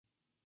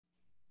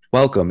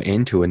Welcome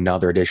into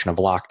another edition of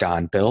Locked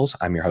On Bills.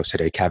 I'm your host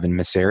today, Kevin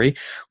Masseri.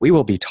 We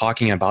will be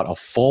talking about a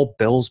full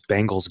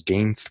Bills-Bengals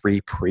Game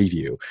 3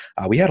 preview.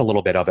 We had a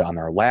little bit of it on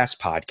our last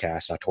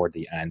podcast toward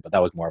the end, but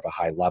that was more of a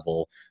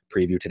high-level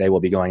preview. Today we'll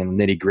be going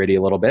nitty-gritty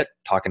a little bit,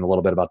 talking a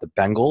little bit about the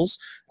Bengals,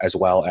 as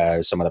well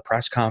as some of the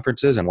press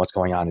conferences and what's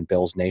going on in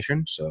Bills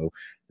Nation. So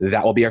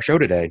that will be our show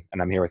today,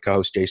 and I'm here with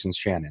co-host Jason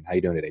Shannon. How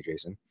you doing today,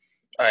 Jason?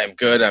 I'm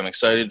good. I'm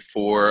excited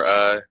for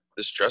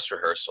this dress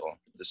rehearsal.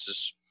 This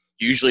is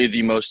usually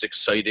the most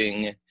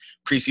exciting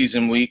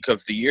preseason week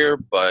of the year,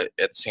 but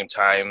at the same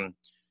time,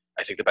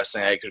 I think the best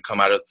thing that could come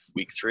out of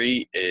week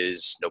 3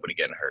 is nobody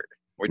getting hurt.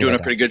 We're doing a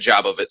pretty good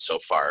job of it so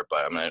far,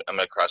 but I'm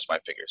gonna cross my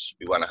fingers.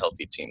 We want a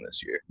healthy team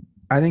this year.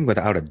 I think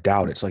without a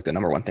doubt, it's like the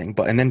number one thing.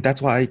 And then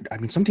that's why,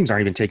 some teams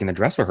aren't even taking the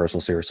dress rehearsal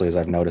seriously, as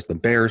I've noticed. The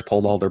Bears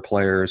pulled all their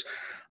players.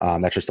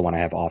 That's just the one I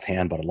have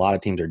offhand, but a lot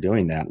of teams are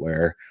doing that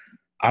where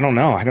I don't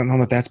know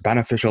if that's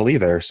beneficial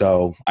either.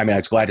 So, I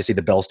was glad to see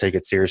the Bills take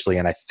it seriously.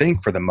 And I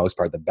think for the most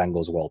part, the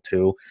Bengals will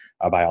too.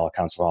 By all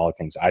accounts, for all the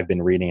things I've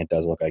been reading, it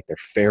does look like they're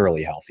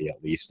fairly healthy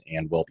at least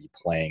and will be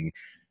playing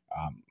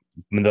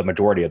the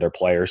majority of their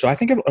players. So I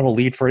think it will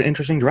lead for an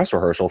interesting dress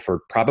rehearsal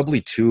for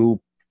probably two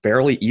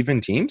fairly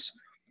even teams.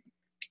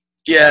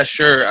 Yeah,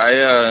 sure.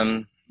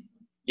 I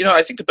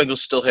think the Bengals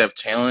still have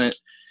talent.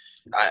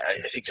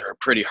 I think they're a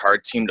pretty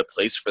hard team to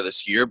place for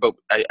this year, but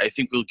I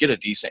think we'll get a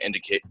decent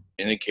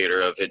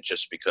indicator of it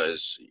just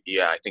because,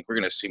 I think we're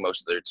going to see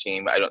most of their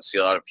team. I don't see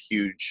a lot of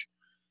huge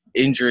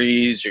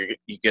injuries. You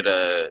get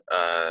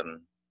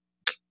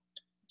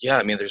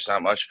there's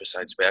not much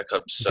besides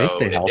backups. So they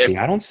stay healthy.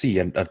 I don't see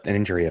an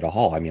injury at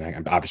all. I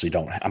obviously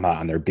don't. I'm not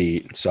on their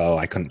beat, so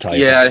I couldn't tell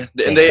you. Yeah,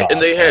 and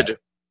they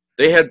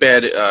had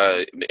bad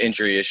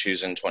injury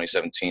issues in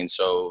 2017.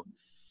 So,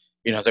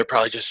 they're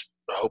probably just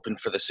hoping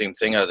for the same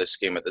thing out of this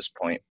game at this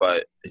point.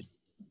 But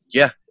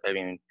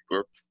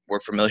we're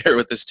familiar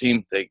with this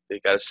team. They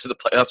got us to the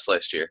playoffs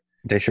last year.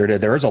 They sure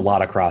did. There is a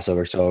lot of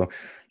crossover. So,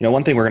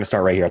 one thing we're going to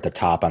start right here at the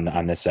top on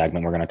this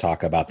segment, we're going to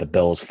talk about the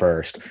Bills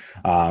first,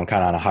 kind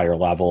of on a higher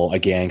level.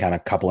 Again, kind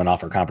of coupling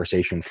off our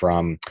conversation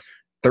from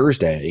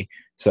Thursday.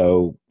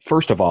 So,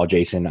 first of all,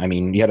 Jason,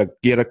 you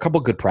had a couple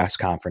good press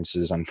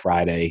conferences on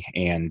Friday,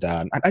 and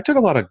I took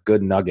a lot of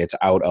good nuggets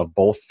out of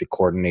both the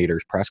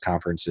coordinators' press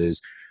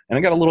conferences, and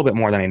I got a little bit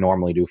more than I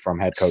normally do from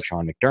head coach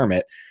Sean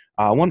McDermott.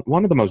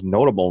 One of the most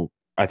notable,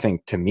 I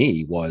think, to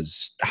me,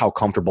 was how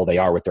comfortable they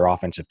are with their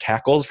offensive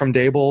tackles. From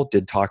Dable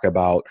did talk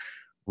about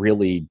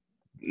really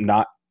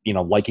not,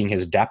 liking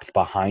his depth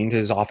behind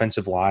his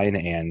offensive line,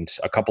 and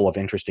a couple of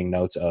interesting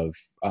notes of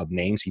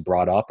names he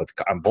brought up.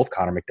 Both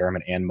Connor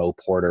McDermott and Mo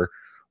Porter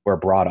were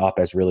brought up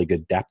as really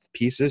good depth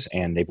pieces,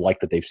 and they've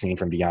liked what they've seen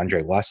from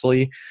DeAndre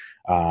Wesley.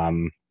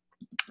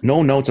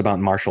 No notes about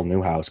Marshall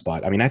Newhouse,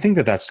 but I think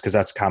that's because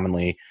that's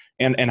commonly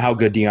and how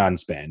good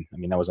Deion's been.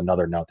 that was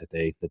another note that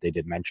they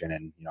did mention.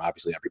 And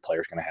obviously every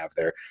player is going to have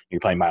you're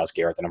playing Myles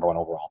Garrett, the number 1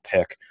 overall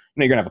pick.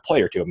 You're going to have a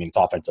player too. It's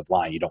offensive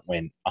line. You don't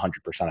win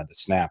 100% of the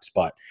snaps,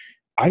 but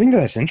I think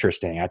that's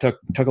interesting. I took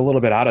a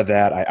little bit out of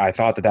that. I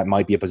thought that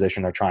might be a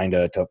position they're trying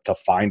to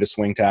find a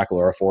swing tackle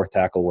or a fourth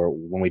tackle. Where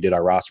when we did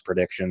our roster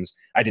predictions,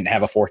 I didn't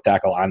have a fourth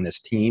tackle on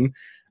this team.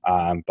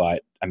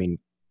 But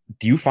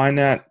do you find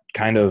that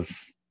kind of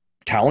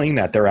telling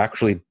that they're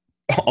actually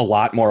a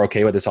lot more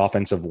okay with this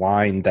offensive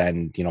line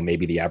than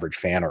maybe the average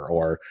fan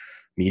or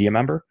media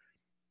member?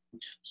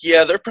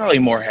 Yeah, they're probably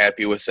more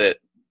happy with it,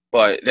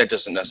 but that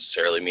doesn't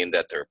necessarily mean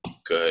that they're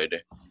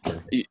good.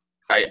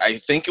 I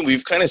think, and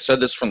we've kind of said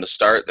this from the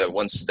start, that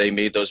once they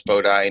made those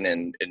Bodine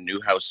and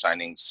Newhouse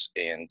signings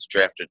and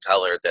drafted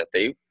Teller, that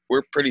they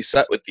were pretty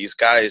set with these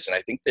guys, and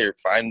I think they're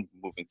fine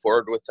moving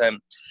forward with them.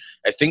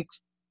 I think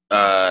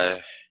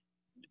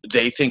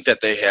they think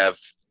that they have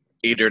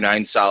 8 or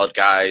 9 solid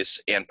guys,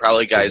 and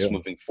probably guys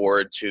moving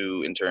forward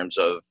too, in terms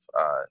of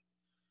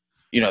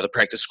the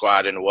practice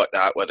squad and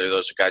whatnot, whether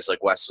those are guys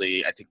like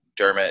Wesley. I think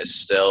Dermott is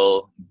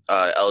still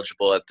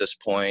eligible at this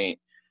point.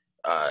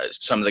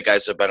 Some of the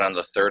guys have been on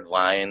the third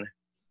line.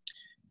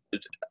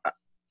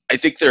 I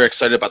think they're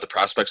excited about the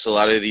prospects of a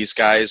lot of these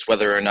guys,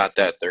 whether or not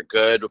that they're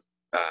good.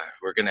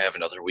 We're going to have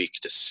another week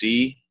to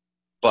see.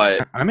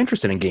 But I'm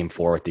interested in Game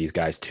 4 with these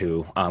guys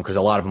too, because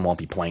a lot of them won't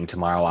be playing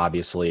tomorrow.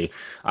 Obviously,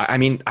 I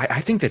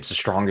think that's the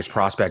strongest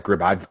prospect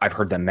group. I've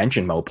heard them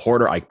mention Mo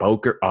Porter, Ike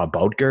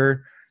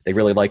Boedker. They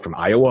really like from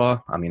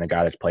Iowa. A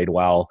guy that's played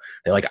well.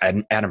 They like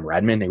Adam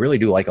Redmond. They really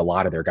do like a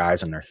lot of their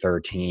guys on their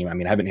third team.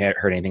 I haven't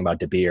heard anything about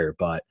DeBeer,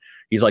 but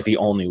he's like the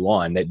only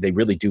one. They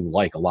really do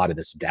like a lot of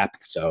this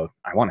depth. So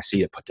I want to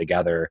see it put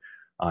together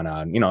on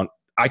a,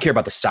 I care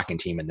about the second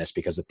team in this,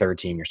 because the third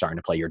team, you're starting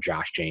to play your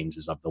Josh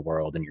Jameses of the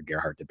world and your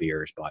Gerhard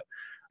DeBeers. But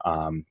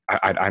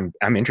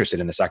I'm interested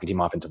in the second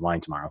team offensive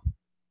line tomorrow.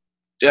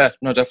 Yeah,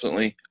 no,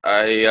 definitely.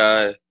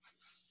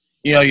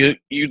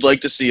 You'd like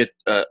to see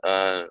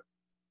a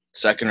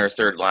second or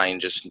third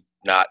line just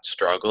not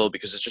struggle,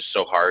 because it's just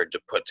so hard to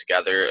put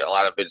together. A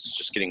lot of it's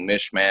just getting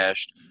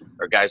mishmashed,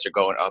 or guys are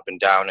going up and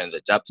down in the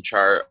depth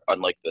chart,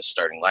 unlike the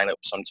starting lineup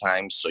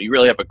sometimes. So you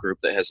really have a group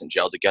that hasn't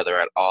gelled together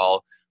at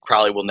all.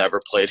 probably will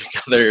never play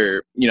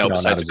together, No, not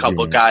besides a as a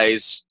couple unit.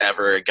 guys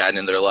ever again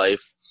in their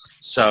life.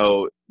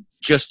 So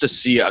just to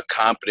see a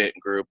competent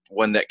group,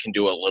 one that can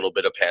do a little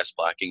bit of pass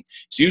blocking,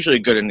 it's usually a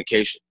good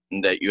indication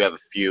that you have a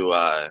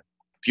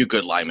few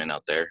good linemen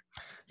out there.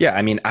 Yeah,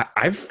 I mean,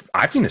 I've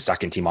seen the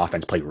second team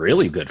offense play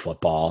really good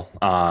football.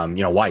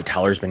 White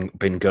Teller's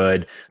been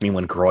good. I mean,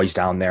 when Groy's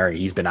down there,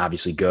 he's been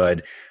obviously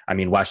good. I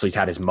mean, Wesley's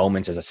had his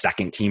moments as a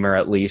second teamer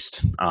at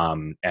least.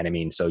 And I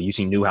mean, so you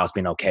see Newhouse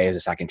being okay as a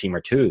second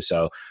teamer too.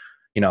 So,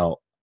 you know,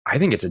 I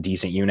think it's a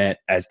decent unit.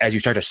 As you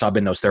start to sub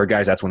in those third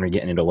guys, that's when we're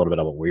getting into a little bit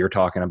of what we were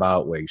talking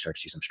about, where you start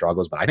to see some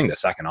struggles. But I think the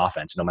second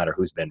offense, no matter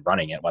who's been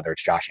running it, whether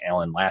it's Josh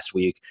Allen last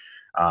week,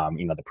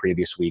 the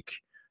previous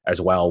week as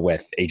well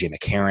with AJ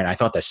McCarron, I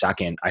thought the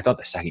second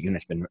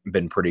unit's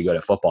been pretty good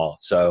at football.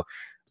 So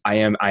I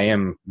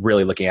am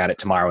really looking at it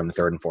tomorrow in the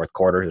third and fourth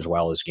quarters as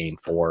well as game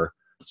 4.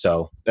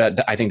 So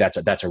I think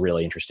that's a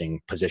really interesting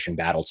position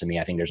battle to me.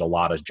 I think there's a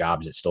lot of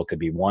jobs that still could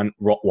be won,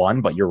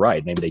 but you're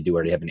right. Maybe they do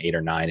already have an 8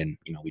 or 9, and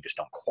we just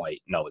don't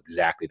quite know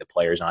exactly the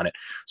players on it.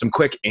 Some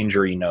quick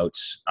injury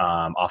notes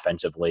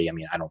offensively. I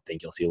mean, I don't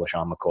think you'll see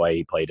LaShawn McCoy.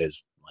 He played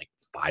his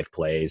 5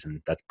 plays,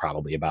 and that's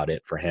probably about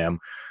it for him.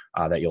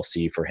 That you'll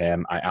see for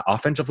him.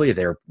 Offensively,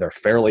 they're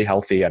fairly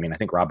healthy. I mean, I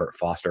think Robert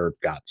Foster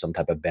got some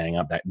type of bang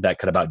up that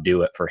could about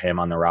do it for him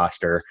on the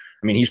roster.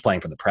 I mean, he's playing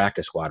for the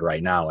practice squad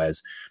right now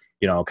as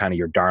kind of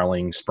your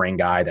darling spring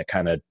guy that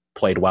kind of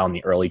played well in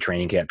the early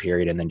training camp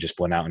period and then just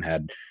went out and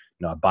had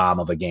a bomb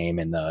of a game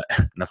in the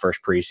first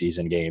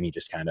preseason game. He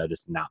just kind of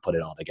not put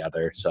it all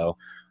together. So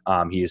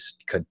he's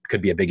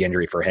could be a big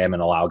injury for him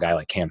and allow a guy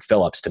like Cam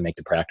Phillips to make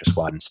the practice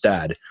squad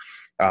instead.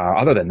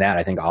 Other than that,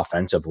 I think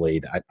offensively,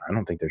 I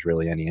don't think there's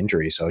really any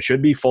injury. So it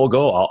should be full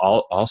go.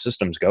 All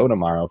systems go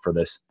tomorrow for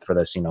this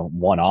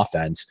one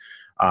offense.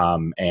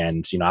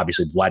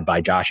 Obviously led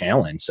by Josh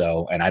Allen.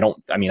 So, and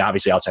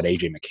obviously outside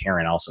AJ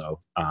McCarron also,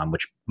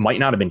 which might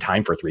not have been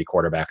time for 3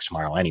 quarterbacks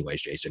tomorrow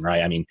anyways, Jason,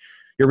 right? I mean,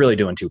 you're really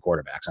doing 2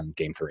 quarterbacks on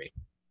game 3.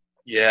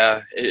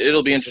 Yeah,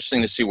 it'll be interesting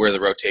to see where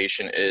the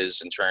rotation is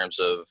in terms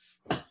of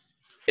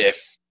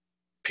if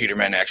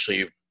Peterman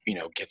actually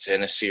gets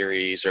in a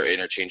series or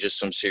interchanges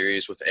some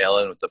series with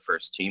Allen with the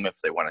first team, if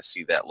they want to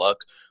see that look,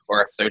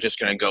 or if they're just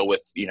going to go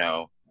with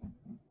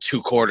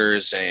 2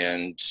 quarters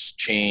and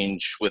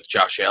change with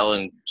Josh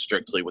Allen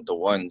strictly with the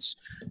ones.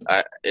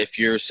 If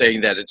you're saying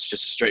that it's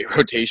just a straight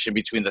rotation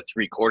between the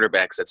 3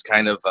 quarterbacks, that's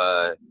kind of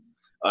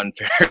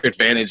unfair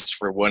advantage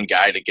for one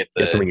guy to get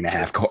the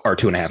 3.5 or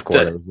 2.5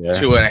 quarters.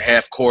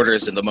 2.5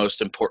 quarters in the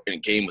most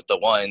important game with the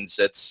ones.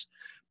 That's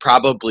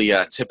probably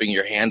tipping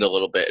your hand a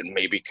little bit, and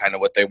maybe kind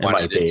of what they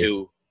wanted to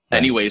do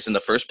anyways in the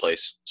first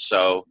place.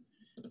 So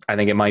I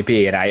think it might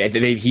be. And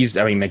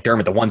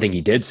McDermott, the one thing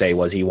he did say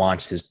was he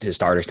wants his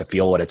starters to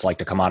feel what it's like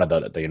to come out of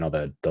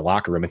the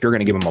locker room. If you're going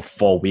to give him a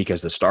full week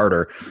as the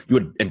starter, you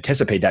would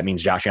anticipate that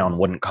means Josh Allen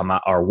would come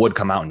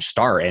out and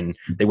start, and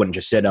they wouldn't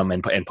just sit him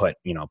and put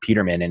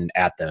Peterman in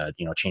at the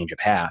change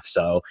of half.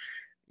 So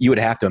you would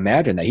have to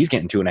imagine that he's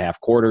getting 2.5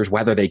 quarters.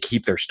 Whether they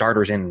keep their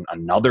starters in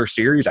another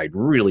series, I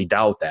really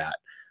doubt that.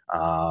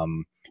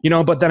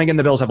 But then again,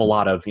 the Bills have a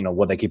lot of,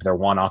 would they keep their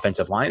one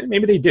offensive line?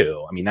 Maybe they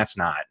do. I mean, that's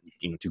not,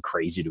 too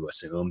crazy to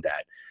assume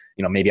that,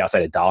 maybe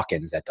outside of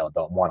Dawkins that the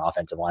one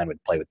offensive line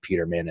would play with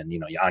Peterman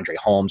and, Andre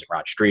Holmes and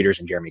Rod Streeters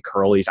and Jeremy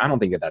Curleys. I don't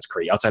think that's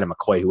crazy. Outside of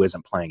McCoy, who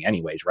isn't playing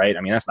anyways, right?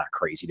 I mean, that's not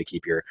crazy to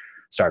keep your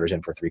starters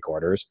in for 3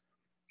 quarters.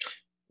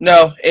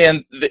 No,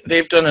 and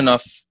they've done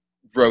enough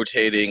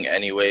rotating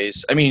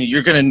anyways. I mean,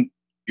 you're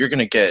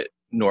gonna get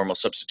normal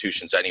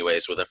substitutions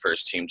anyways with a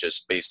first team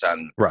just based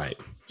on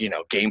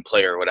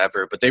gameplay or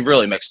whatever, but they've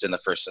really mixed in the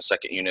first and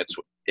second units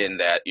in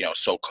that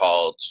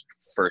so-called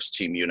first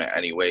team unit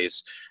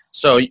anyways.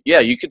 So yeah,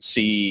 you could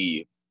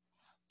see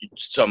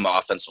some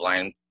offensive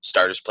line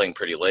starters playing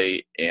pretty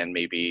late and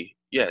maybe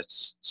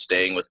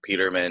staying with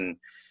Peterman.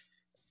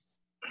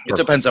 It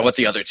depends on what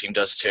the other team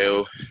does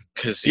too,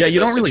 because you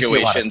don't really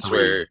situations see a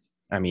lot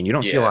of where you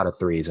don't see a lot of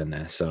threes in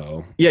this.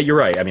 So yeah, you're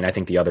right. I mean, I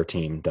think the other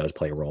team does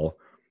play a role.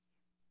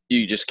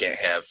 You just can't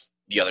have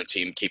the other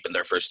team keeping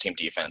their first team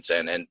defense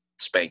in and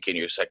spanking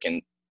your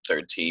second,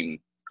 third team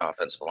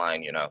offensive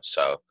line,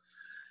 So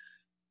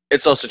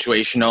it's all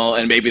situational,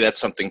 and maybe that's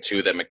something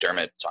too that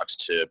McDermott talks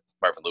to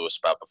Marvin Lewis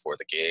about before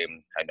the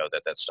game. I know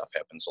that stuff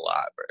happens a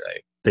lot,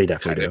 but they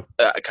definitely do.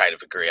 I kind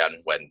of agree on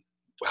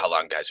how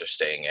long guys are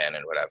staying in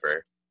and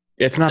whatever.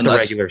 It's not the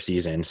regular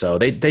season, so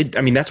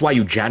that's why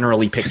you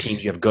generally pick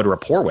teams you have good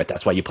rapport with.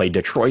 That's why you play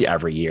Detroit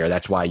every year.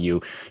 That's why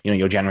you'll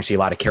generally see a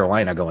lot of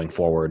Carolina going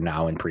forward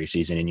now in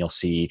preseason, and you'll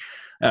see.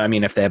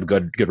 If they have a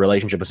good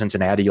relationship with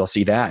Cincinnati, you'll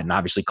see that, and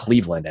obviously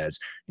Cleveland has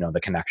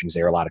the connections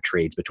there. A lot of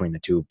trades between the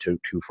two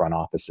front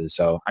offices.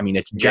 So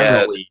it's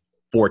generally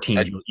 4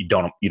 teams you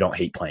don't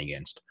hate playing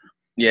against.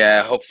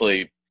 Yeah,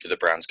 hopefully the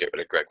Browns get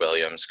rid of Greg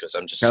Williams because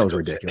I'm just sick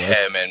of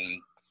him and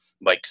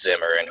Mike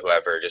Zimmer and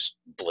whoever just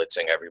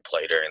blitzing every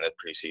play during the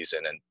preseason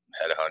and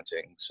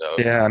headhunting. So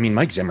Yeah, I mean,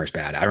 Mike Zimmer's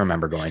bad. I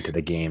remember going to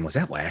the game. Was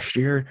that last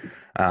year?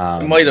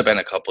 it might have been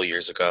a couple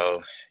years ago.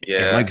 And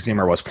Yeah. Mike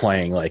Zimmer was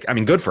playing like, I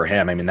mean, good for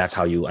him. I mean, that's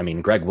how you. I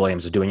mean, Greg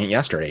Williams was doing it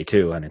yesterday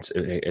too, and it's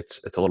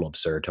a little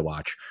absurd to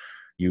watch.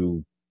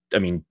 You, I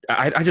mean,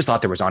 I just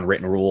thought there was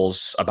unwritten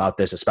rules about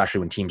this, especially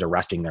when teams are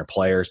resting their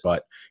players.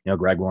 But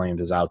Greg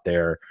Williams is out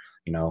there.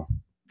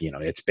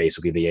 It's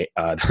basically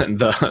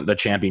the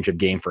championship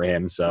game for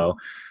him. So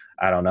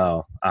I don't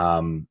know.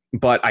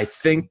 But I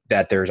think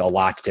that there's a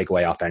lot to take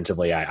away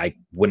offensively. I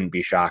wouldn't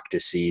be shocked to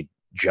see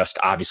just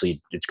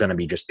obviously it's going to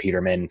be just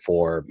Peterman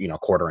for,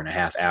 quarter and a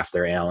half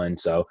after Allen.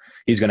 So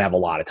he's going to have a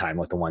lot of time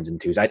with the ones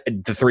and twos.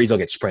 The threes will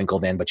get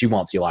sprinkled in, but you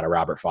won't see a lot of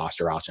Robert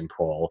Foster, Austin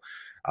Prohl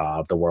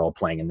of the world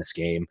playing in this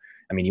game.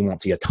 I mean, you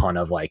won't see a ton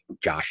of like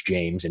Josh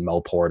James and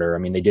Mo Porter. I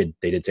mean, they did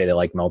say they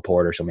like Mo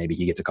Porter, so maybe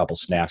he gets a couple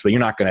snaps, but you're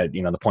not going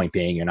to, the point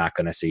being, you're not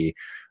going to see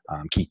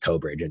Keith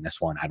Tobridge in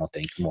this one. I don't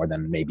think more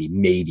than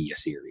maybe a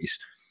series.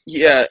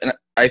 Yeah, and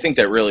I think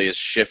that really has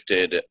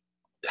shifted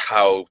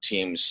how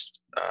teams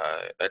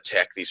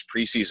attack these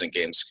preseason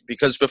games,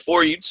 because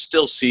before you'd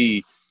still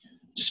see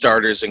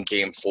starters in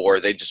game 4.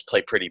 They just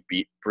play pretty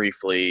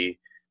briefly.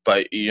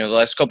 But, the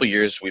last couple of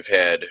years we've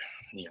had,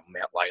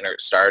 Matt Leinart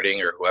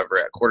starting or whoever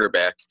at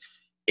quarterback.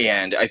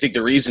 And I think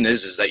the reason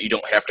is that you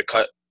don't have to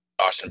cut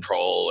Austin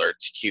Prohl or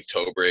Keith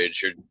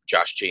Tobridge or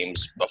Josh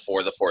James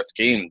before the 4th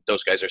game.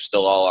 Those guys are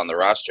still all on the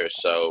roster.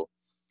 So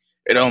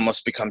it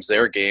almost becomes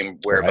their game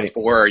where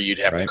before you'd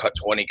have to cut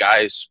 20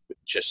 guys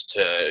just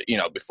to,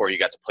 before you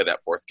got to play that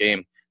 4th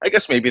game. I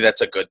guess maybe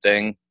that's a good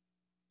thing.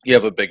 You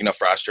have a big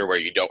enough roster where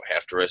you don't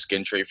have to risk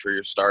injury for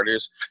your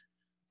starters.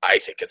 I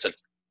think it's a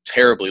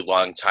terribly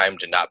long time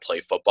to not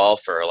play football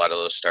for a lot of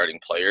those starting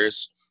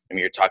players. I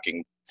mean, you're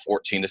talking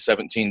 14 to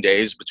 17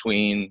 days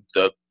between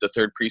the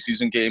 3rd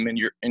preseason game and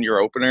your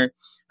opener.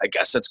 I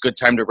guess that's good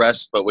time to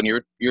rest, but when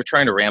you're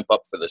trying to ramp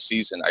up for the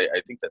season,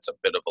 I think that's a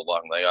bit of a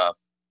long layoff.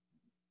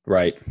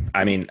 Right.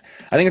 I mean,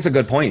 I think it's a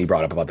good point you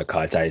brought up about the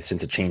cuts.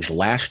 Since it changed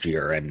last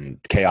year and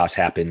chaos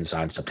happens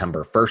on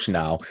September 1st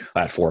now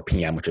at 4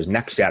 p.m., which is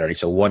next Saturday.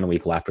 So 1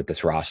 week left with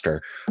this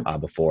roster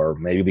before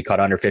maybe we cut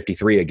under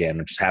 53 again,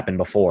 which has happened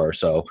before.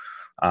 So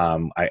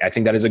I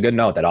think that is a good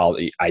note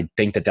I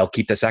think that they'll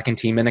keep the second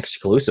team in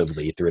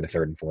exclusively through the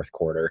 3rd and 4th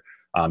quarter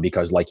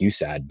because like you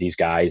said, these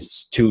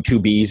guys, two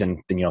Bs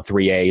and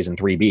 3 As and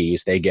 3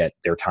 Bs, they get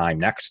their time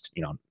next,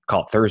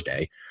 call it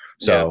Thursday.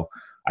 So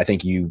yeah. I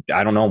think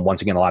I don't know,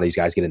 once again, a lot of these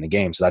guys get in the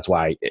game. So that's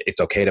why it's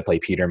okay to play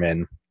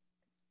Peterman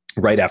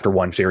right after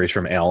one series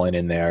from Allen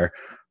in there,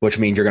 which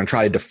means you're going to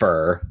try to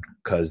defer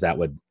because I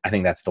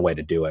think that's the way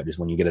to do it is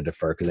when you get a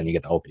defer because then you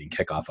get the opening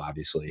kickoff,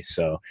 obviously.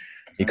 So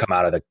you come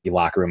out of the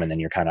locker room and then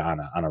you're kind of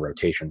on a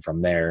rotation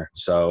from there.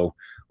 So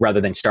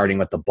rather than starting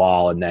with the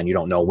ball and then you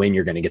don't know when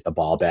you're going to get the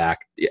ball back,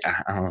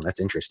 I don't know, that's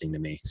interesting to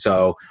me.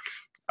 So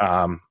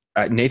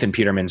Nathan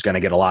Peterman's going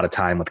to get a lot of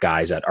time with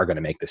guys that are going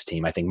to make this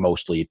team. I think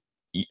mostly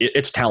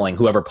it's telling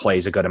whoever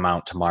plays a good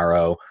amount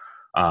tomorrow,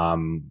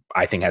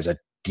 I think has a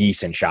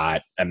decent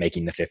shot at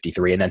making the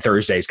 53. And then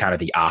Thursday is kind of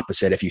the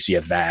opposite. If you see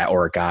a vet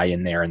or a guy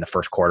in there in the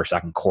first quarter,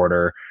 second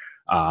quarter,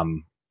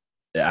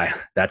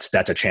 that's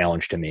a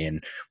challenge to me.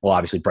 And we'll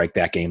obviously break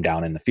that game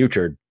down in the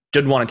future.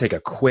 Did want to take a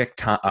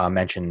quick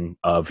mention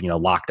of,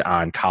 Locked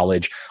On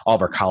College. All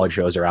of our college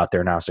shows are out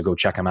there now, so go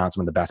check them out. Some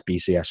of the best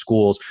BCS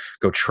schools.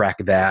 Go track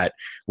that.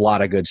 A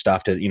lot of good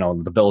stuff.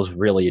 The Bills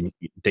really,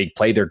 they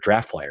play their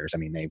draft players. I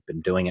mean, they've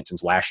been doing it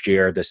since last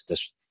year.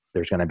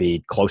 There's going to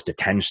be close to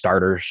 10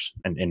 starters,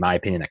 and in my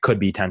opinion, that could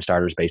be 10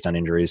 starters based on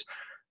injuries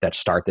that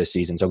start this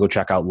season. So go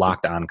check out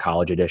Locked On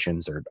College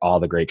editions or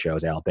all the great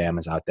shows.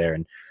 Alabama's out there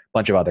and a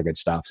bunch of other good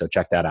stuff. So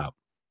check that out.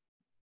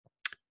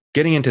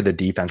 Getting into the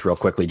defense real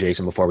quickly,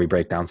 Jason, before we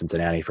break down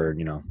Cincinnati for,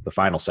 the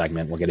final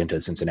segment, we'll get into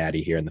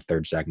Cincinnati here in the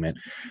 3rd segment.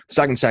 The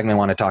second segment, I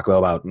want to talk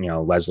about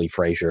Leslie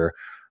Frazier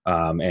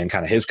and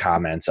kind of his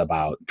comments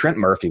about Trent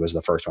Murphy was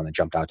the first one that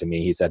jumped out to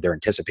me. He said they're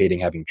anticipating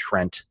having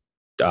Trent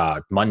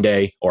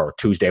Monday or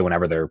Tuesday,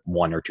 whenever their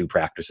 1 or 2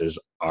 practices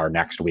are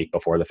next week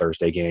before the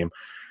Thursday game.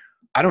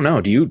 I don't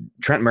know.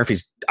 Trent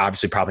Murphy's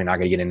obviously probably not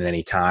going to get in at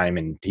any time,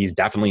 and he's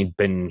definitely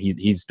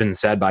he's been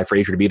said by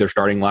Frazier to be their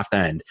starting left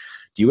end.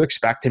 Do you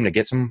expect him to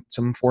get some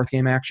 4th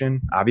game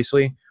action,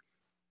 obviously?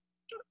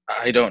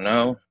 I don't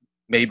know.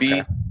 Maybe.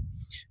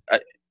 Okay.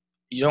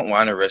 You don't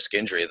want to risk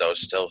injury, though,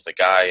 still with the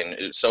guy.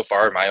 And so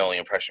far, my only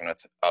impression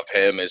of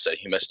him is that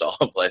he missed all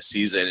of last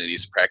season, and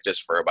he's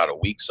practiced for about a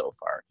week so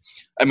far.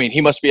 I mean,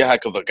 he must be a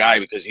heck of a guy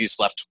because he's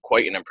left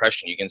quite an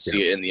impression. You can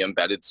see it in the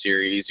embedded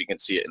series. You can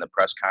see it in the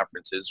press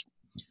conferences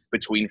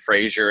between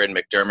Frazier and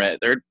McDermott.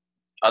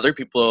 Other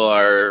people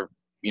are,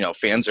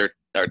 fans are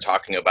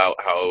talking about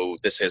how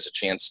this has a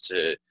chance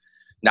to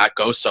not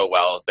go so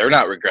well. They're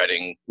not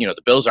regretting, the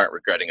Bills aren't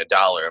regretting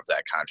 $1 of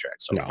that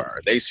contract so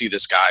far. They see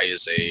this guy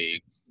as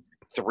a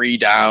 3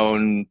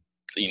 down,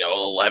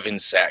 11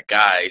 sack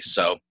guy.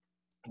 So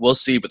we'll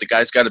see, but the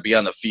guy's got to be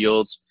on the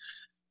field.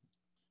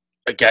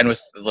 Again,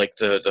 with like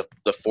the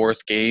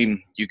 4th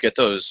game, you get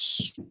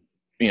those,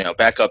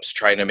 backups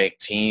trying to make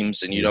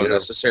teams, and you don't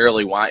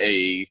necessarily want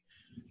a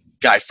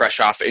guy fresh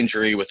off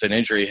injury with an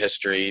injury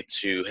history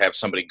to have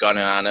somebody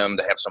gunning on him,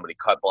 to have somebody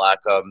cut block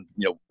him,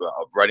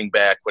 running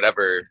back,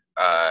 whatever.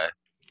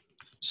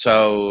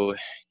 So,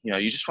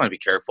 you just want to be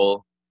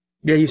careful.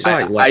 Yeah, you saw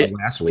it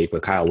last week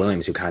with Kyle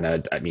Williams, who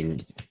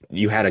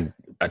you had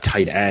a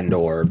tight end,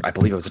 or I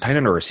believe it was a tight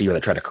end or receiver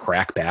that tried to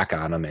crack back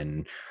on him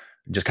and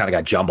just kind of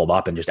got jumbled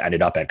up and just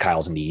ended up at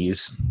Kyle's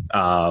knees.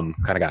 Kind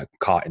of got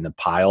caught in the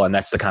pile. And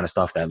that's the kind of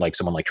stuff that like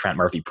someone like Trent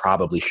Murphy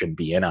probably shouldn't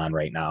be in on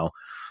right now.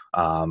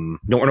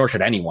 Nor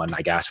should anyone,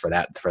 I guess, for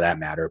that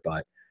matter.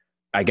 But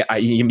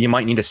you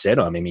might need to sit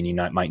him. I mean, you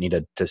might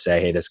need to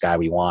say, hey, this guy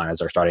we want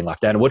as our starting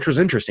left end, which was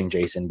interesting,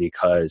 Jason,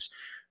 because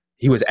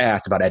he was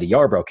asked about Eddie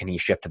Yarbrough. Can he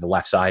shift to the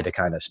left side to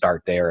kind of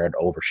start there at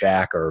over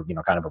Shaq, or,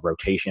 kind of a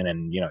rotation?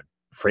 And,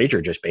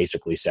 Frazier just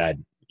basically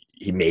said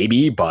he may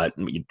be, but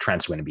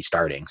Trent's going to be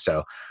starting.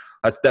 So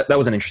that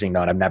was an interesting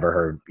note. I've never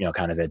heard,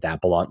 kind of it that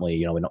bluntly.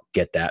 We don't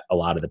get that a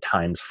lot of the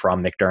times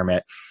from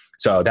McDermott.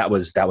 So that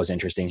was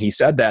interesting. He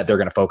said that they're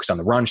going to focus on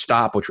the run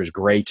stop, which was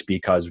great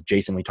because,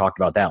 Jason, we talked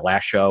about that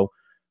last show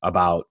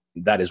about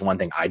that is one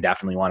thing I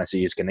definitely want to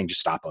see is can they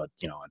just stop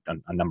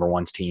a number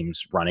one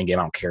team's running game.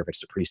 I don't care if it's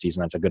the preseason.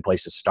 That's a good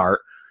place to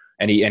start.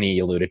 And he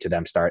alluded to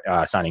them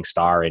signing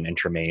Starr and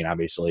Tremaine,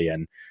 obviously,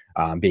 and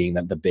being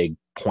the big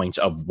points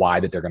of why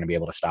that they're going to be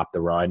able to stop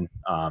the run.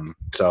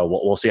 So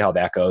we'll see how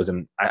that goes.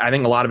 And I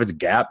think a lot of it's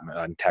gap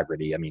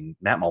integrity. I mean,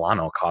 Matt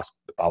Milano cost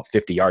about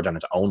 50 yards on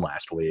his own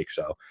last week.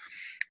 So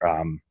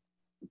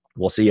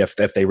we'll see if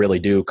they really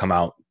do come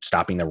out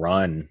stopping the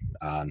run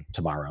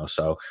tomorrow.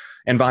 So,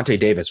 and Vontae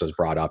Davis was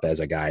brought up as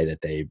a guy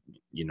that they,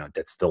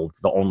 that's still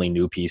the only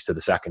new piece to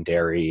the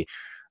secondary.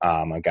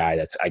 A guy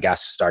that's, I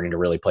guess, starting to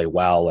really play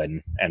well.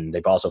 And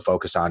they've also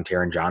focused on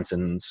Taron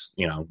Johnson's,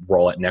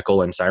 role at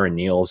nickel and Siren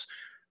Neal's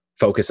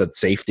focus at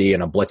safety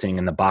and a blitzing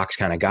in the box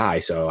kind of guy.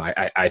 So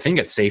I think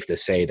it's safe to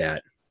say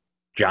that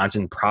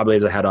Johnson probably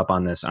has a head up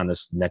on this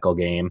nickel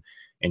game,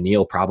 and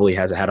Neal probably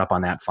has a head up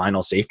on that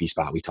final safety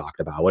spot we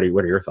talked about. What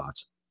are your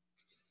thoughts?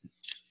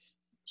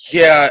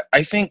 Yeah,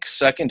 I think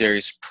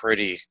secondary's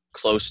pretty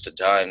close to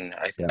done.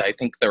 I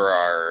think there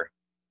are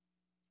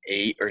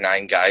 8 or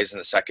 9 guys in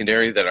the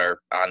secondary that are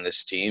on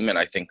this team, and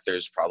I think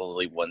there's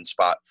probably one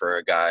spot for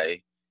a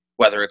guy,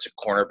 whether it's a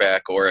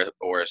cornerback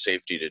or a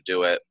safety, to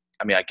do it.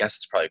 I mean, I guess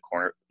it's probably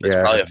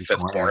probably a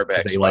fifth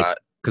cornerback spot.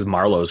 Because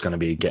Marlowe's going to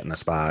be getting a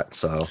spot.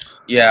 So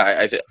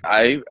yeah,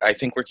 I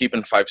think we're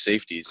keeping 5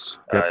 safeties.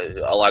 Yep.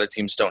 A lot of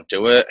teams don't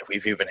do it.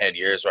 We've even had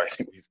years where I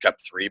think we've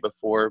kept 3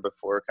 before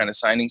kind of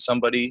signing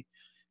somebody,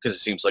 because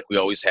it seems like we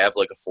always have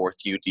like a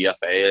 4th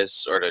UDFA is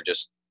sort of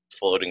just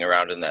floating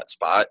around in that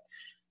spot.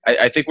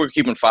 I think we're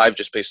keeping 5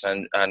 just based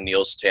on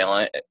Neal's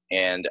talent,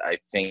 and I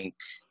think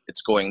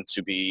it's going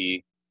to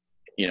be,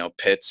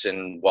 Pitts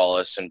and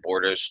Wallace and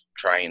Borders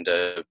trying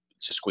to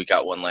squeak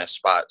out one last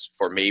spot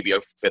for maybe a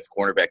 5th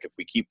cornerback if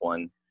we keep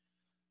one.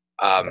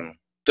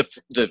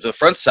 The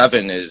front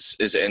 7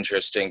 is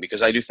interesting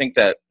because I do think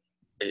that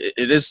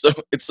it's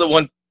the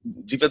one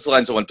defensive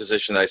line's the one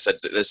position that I said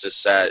that this is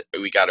set.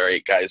 We got our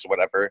 8 guys,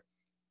 whatever.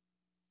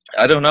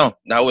 I don't know.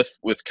 Now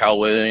with Kyle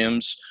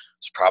Williams,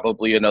 it's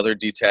probably another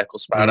D tackle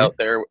spot out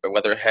there.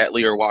 Whether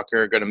Hatley or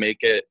Walker are going to make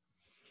it,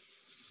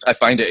 I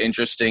find it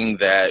interesting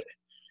that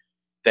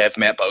they have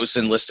Matt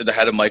Bosin listed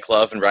ahead of Mike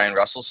Love and Ryan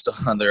Russell still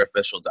on their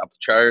official depth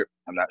chart.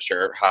 I'm not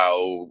sure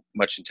how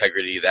much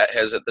integrity that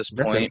has at this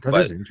point. That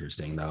is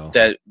interesting, though.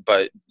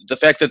 But the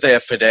fact that they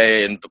have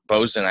Fede and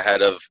Bosin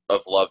ahead of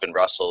Love and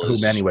Russell who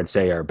many would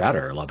say are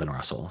better, Love and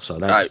Russell. So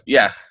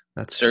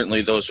that's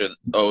certainly those are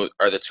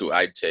the 2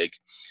 I'd take.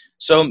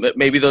 So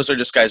maybe those are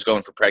just guys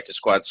going for practice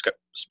squad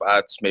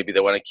spots. Maybe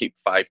they want to keep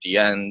 5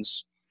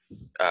 DNs.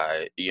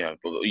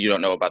 You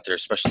don't know about their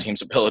special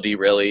teams ability,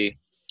 really.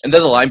 And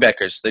then the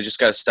linebackers, they just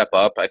got to step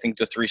up. I think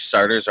the 3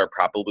 starters are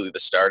probably the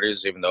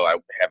starters, even though I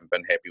haven't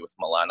been happy with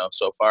Milano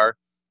so far.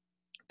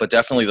 But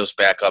definitely those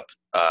backup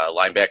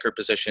linebacker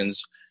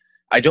positions.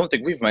 I don't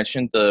think we've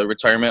mentioned the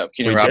retirement of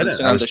Keenan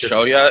Robinson on the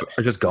show yet.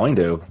 We're just going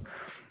to.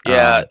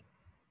 Yeah.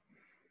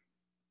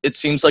 It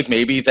seems like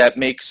maybe that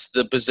makes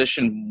the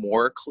position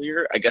more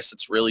clear. I guess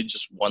it's really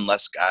just one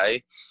less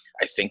guy.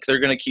 I think they're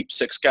going to keep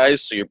 6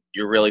 guys, so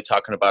you're really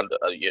talking about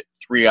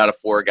 3 out of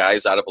 4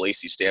 guys out of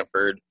Lacey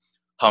Stanford,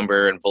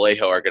 Humber, and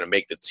Vallejo are going to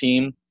make the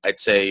team. I'd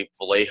say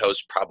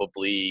Vallejo's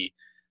probably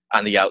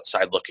on the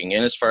outside looking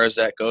in as far as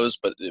that goes,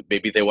 but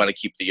maybe they want to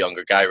keep the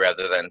younger guy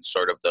rather than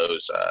sort of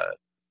those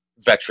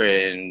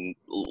veteran,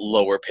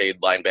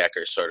 lower-paid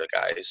linebacker sort of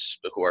guys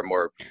who are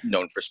more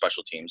known for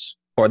special teams.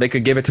 Or they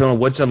could give it to a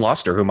Woodson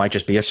Luster, who might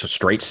just be a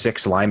straight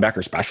 6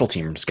 linebacker special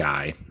teams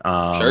guy.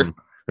 Sure.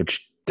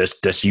 Which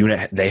this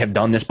unit, they have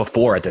done this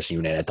before at this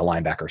unit at the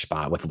linebacker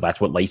spot.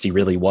 That's what Lacey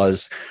really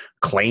was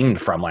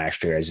claimed from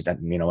last year. As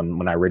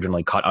when I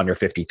originally cut under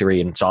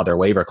 53 and saw their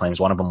waiver claims,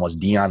 one of them was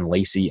Dion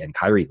Lacey and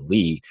Kyrie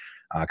Lee.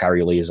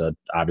 Kyrie Lee has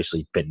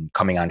obviously been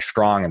coming on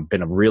strong and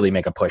been really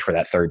make a push for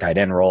that 3rd tight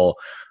end role.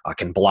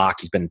 Can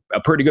block. He's been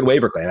a pretty good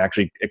waiver claim.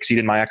 Actually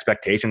exceeded my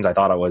expectations. I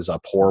thought it was a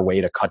poor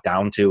way to cut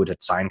down to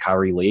sign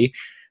Kyrie Lee.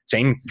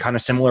 same kind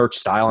of similar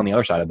style on the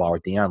other side of the ball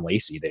with Deion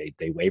Lacey.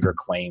 They waiver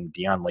claimed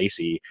Deion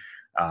Lacey.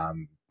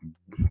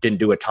 Didn't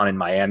do a ton in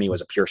Miami, was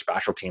a pure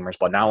special teamers,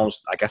 but now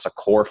I guess a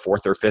core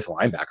fourth or fifth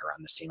linebacker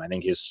on this team. I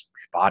think his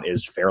spot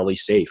is fairly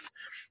safe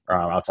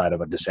outside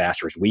of a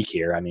disastrous week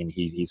here. I mean,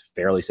 he's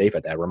fairly safe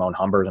at that. Ramon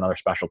Humber is another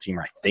special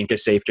teamer I think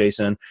is safe,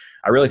 Jason.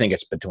 I really think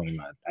it's between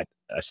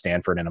a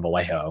Stanford and a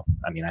Vallejo.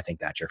 I mean, I think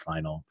that's your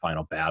final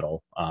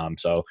battle.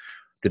 So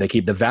do they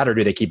keep the vet or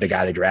do they keep the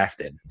guy they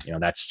drafted?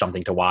 That's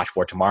something to watch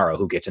for tomorrow.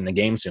 Who gets in the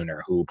game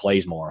sooner? Who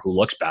plays more? Who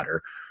looks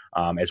better?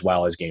 As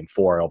well as game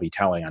 4, it'll be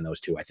telling on those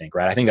two, I think,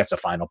 right? I think that's the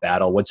final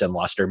battle. Woodson,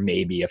 Luster,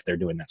 maybe if they're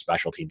doing that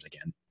special teams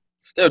again.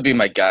 That would be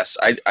my guess.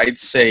 I'd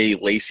say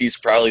Lacey's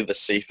probably the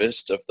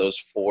safest of those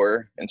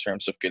 4 in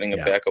terms of getting a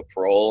backup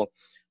role.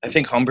 I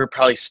think Humber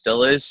probably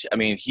still is. I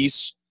mean,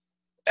 he's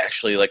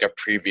actually like a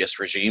previous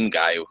regime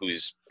guy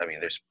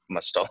there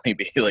must only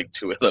be like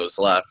 2 of those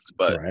left.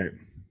 But right.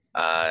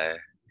 I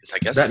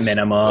guess that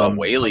minimum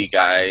Whaley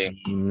guy.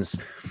 Teams,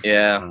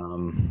 yeah.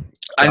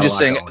 I'm just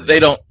saying they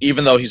don't,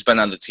 even though he's been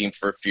on the team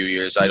for a few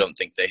years, I don't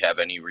think they have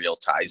any real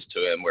ties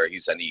to him where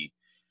he's any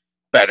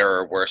better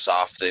or worse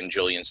off than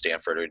Julian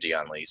Stanford or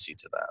Deion Lacey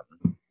to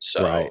them.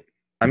 So, right.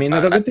 I mean,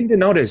 the good thing to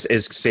notice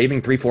is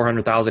saving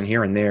 $300,000-$400,000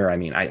 here and there. I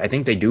mean, I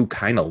think they do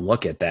kind of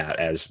look at that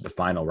as the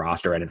final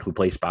roster and who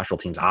plays special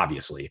teams,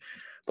 obviously.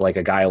 But like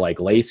a guy like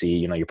Lacey,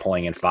 you're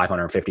pulling in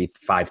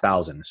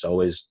 $555,000.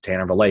 So is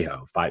Tanner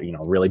Vallejo,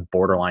 really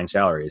borderline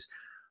salaries.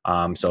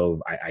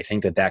 So I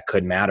think that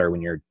could matter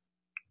when you're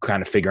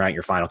kind of figuring out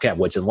your final cap.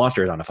 Woodson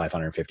Luster is on a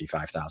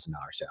 $555,000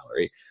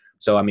 salary.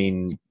 So, I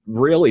mean,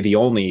 really the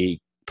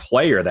only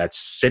player that's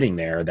sitting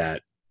there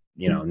that,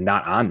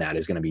 not on that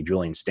is going to be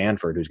Julian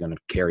Stanford, who's going to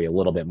carry a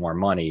little bit more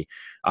money.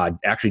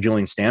 Actually,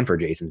 Julian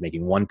Stanford, Jason's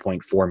making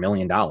 $1.4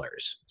 million.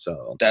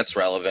 So that's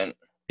relevant.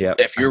 Yeah.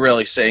 If you're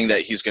really saying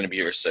that he's going to be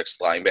your 6th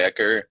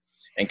linebacker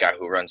and guy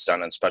who runs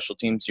down on special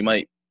teams, you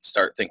might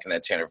start thinking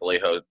that Tanner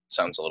Vallejo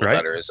sounds a little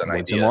better as an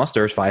Woodson idea.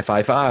 Luster's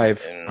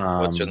 555.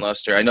 And Woodson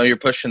Luster. I know you're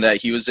pushing that.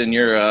 He was in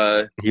your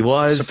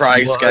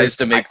surprise guys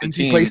to make the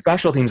team. He plays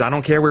special teams. I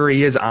don't care where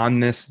he is on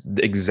this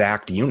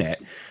exact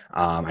unit.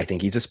 I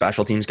think he's a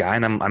special teams guy,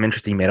 and I'm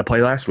interested. He made a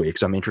play last week,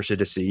 so I'm interested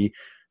to see if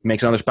he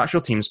makes another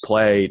special teams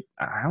play.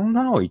 I don't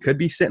know. He could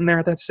be sitting there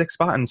at that 6th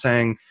spot and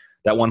saying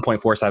that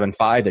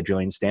 1.475 that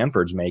Julian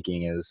Stanford's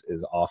making is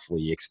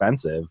awfully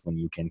expensive when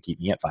you can keep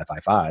me at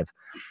 555.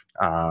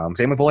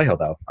 Same with Vallejo,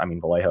 though. I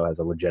mean, Vallejo has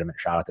a legitimate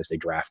shot at this. They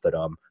drafted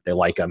him. They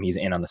like him. He's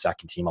in on the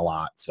second team a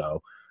lot.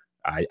 So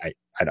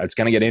it's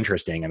going to get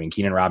interesting. I mean,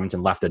 Keenan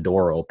Robinson left the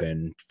door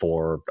open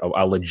for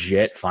a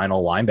legit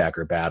final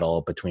linebacker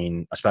battle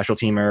between a special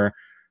teamer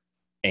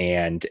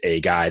and a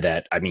guy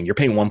that, I mean, you're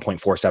paying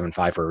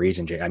 1.475 for a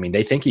reason, Jay. I mean,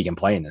 they think he can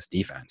play in this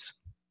defense.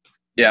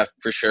 Yeah,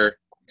 for sure.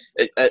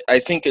 I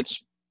think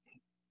it's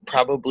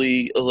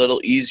probably a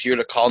little easier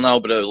to call now,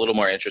 but a little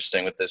more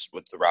interesting with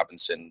the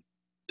Robinson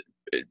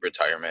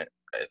retirement.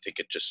 I think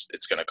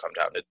it's going to come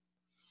down to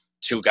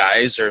 2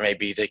 guys, or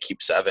maybe they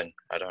keep 7.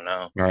 I don't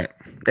know. Right.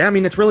 Yeah, I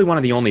mean, it's really one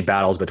of the only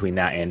battles between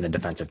that and the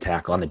defensive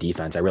tackle. On the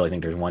defense, I really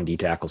think there's one D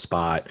tackle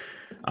spot.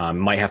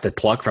 Might have to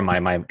pluck from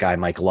my guy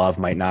Mike Love,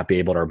 might not be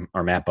able to,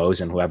 or Matt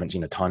Bozen, who I haven't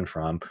seen a ton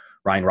from.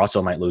 Ryan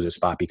Russell might lose his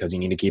spot because you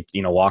need to keep,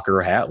 Walker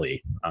or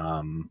Hatley.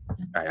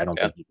 I don't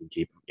think you can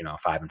keep,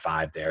 5 and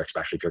 5 there,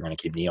 especially if you're going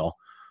to keep Neal.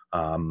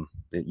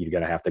 You're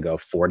going to have to go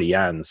 40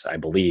 ends, I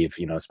believe,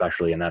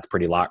 especially, and that's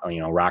pretty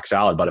rock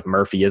solid. But if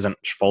Murphy isn't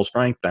full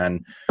strength,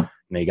 then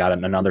you got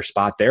another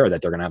spot there that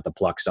they're going to have to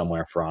pluck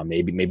somewhere from.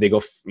 Maybe they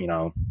go,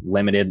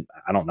 limited.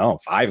 I don't know,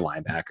 5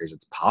 linebackers.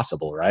 It's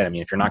possible, right? I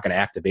mean, if you're not going to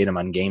activate them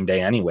on game day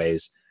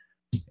anyways,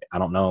 I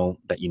don't know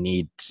that you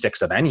need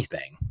 6 of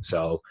anything.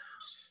 So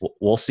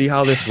we'll see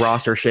how this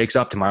roster shakes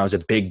up. Tomorrow's a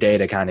big day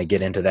to kind of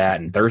get into that,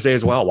 and Thursday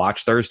as well.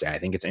 Watch Thursday. I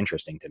think it's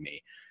interesting to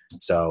me.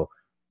 So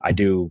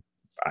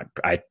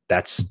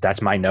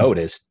that's my note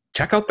is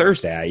check out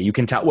Thursday. You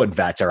can tell what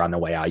vets are on the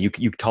way out. You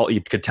could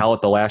tell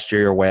it the last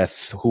year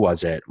with, who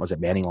was it? Was it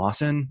Manny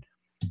Lawson?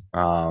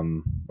 Or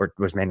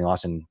was Manny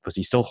Lawson, was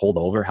he still held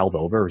over?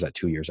 Or was that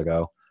 2 years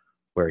ago?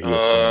 Where he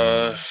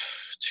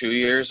was 2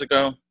 years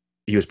ago.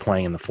 He was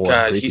playing in the 4th.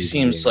 God, he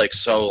seems like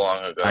so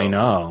long ago. I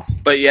know.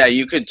 But yeah,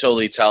 you could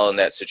totally tell in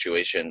that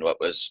situation what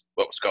was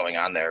going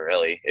on there,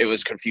 really. It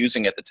was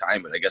confusing at the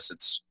time, but I guess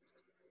it's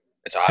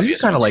obvious. He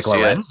was kind of like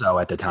Lorenzo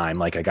at the time,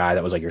 like a guy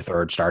that was like your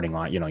third starting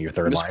line, your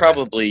third line. It was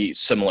probably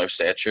similar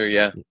stature,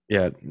 yeah.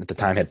 Yeah, at the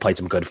time had played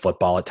some good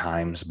football at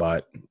times,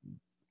 but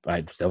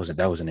that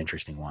was an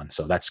interesting one.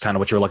 So that's kind of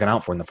what you're looking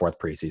out for in the 4th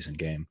preseason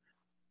game.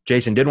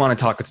 Jason, did want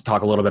to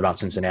talk a little bit about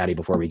Cincinnati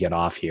before we get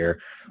off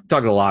here. We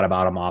talked a lot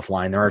about them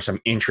offline. There are some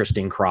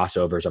interesting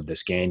crossovers of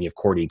this game. You have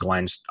Cordy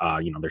Glenn,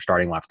 their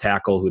starting left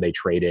tackle, who they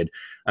traded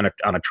on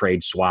a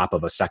trade swap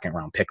of a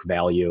 2nd-round pick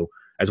value,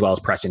 as well as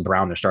Preston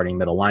Brown, their starting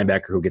middle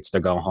linebacker, who gets to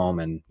go home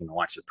and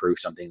wants to prove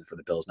something for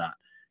the Bills, not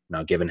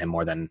giving him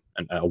more than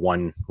a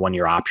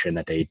one-year option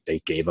that they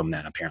gave him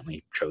that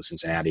apparently chose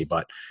Cincinnati.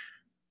 But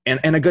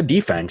and a good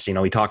defense.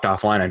 We talked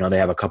offline. I know they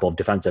have a couple of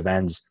defensive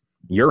ends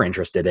you're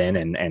interested in,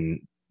 and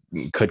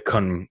could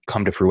come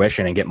to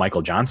fruition and get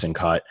Michael Johnson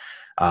cut.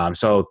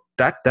 So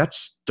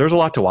there's a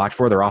lot to watch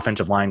for. Their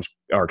offensive line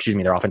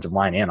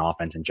and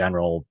offense in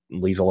general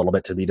leaves a little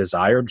bit to be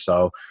desired.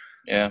 So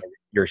yeah,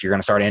 you're going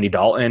to start Andy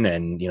Dalton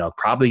and,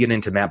 probably get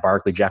into Matt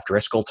Barkley, Jeff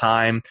Driscoll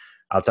time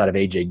outside of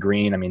AJ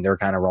Green. I mean, they're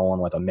kind of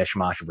rolling with a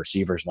mishmash of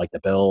receivers like the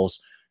Bills,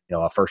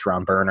 a first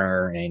round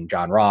burner and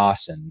John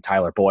Ross and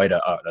Tyler Boyd,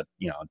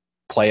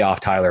 playoff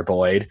Tyler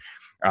Boyd.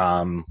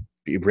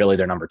 Really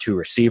their number 2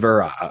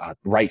 receiver,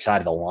 right side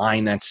of the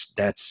line.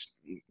 That's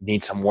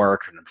needs some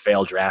work, and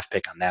failed draft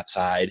pick on that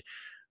side.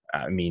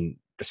 I mean,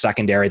 the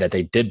secondary that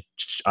they did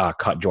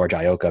cut George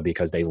Iocca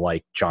because they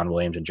like John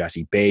Williams and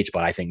Jesse Bates,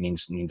 but I think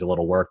needs a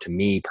little work to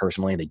me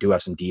personally. They do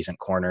have some decent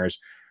corners,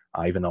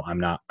 even though I'm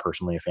not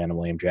personally a fan of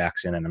William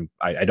Jackson, and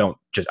I don't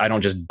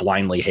just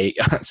blindly hate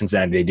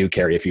Cincinnati. They do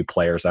carry a few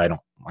players that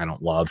I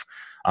don't love,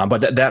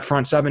 but that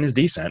front 7 is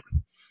decent.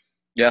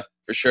 Yeah,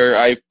 for sure.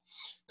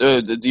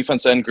 The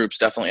defense end group's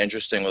definitely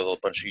interesting with a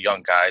bunch of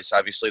young guys.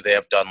 Obviously, they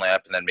have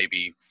Dunlap, and then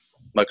maybe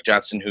Michael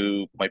Johnson,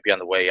 who might be on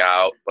the way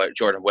out, but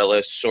Jordan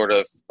Willis, sort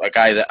of a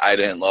guy that I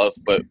didn't love,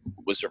 but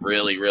was a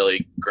really,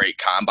 really great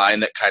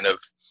combine that kind of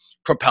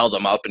propelled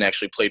him up and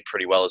actually played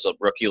pretty well as a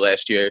rookie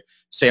last year.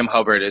 Sam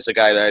Hubbard is a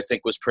guy that I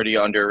think was pretty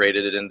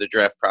underrated in the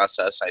draft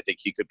process. I think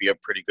he could be a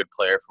pretty good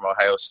player from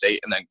Ohio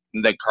State. And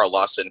then Carl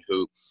Lawson,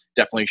 who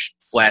definitely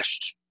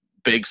flashed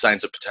big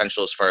signs of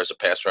potential as far as a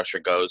pass rusher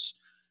goes.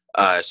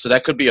 So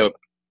that could be a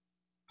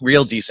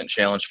real decent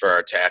challenge for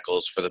our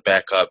tackles, for the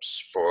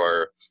backups,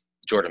 for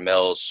Jordan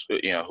Mills,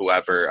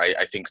 whoever.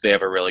 I think they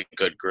have a really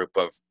good group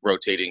of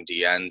rotating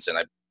DNs, and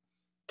I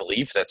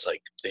believe that's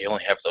they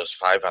only have those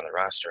 5 on the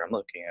roster. I'm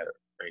looking at it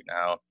right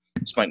now.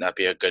 This might not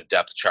be a good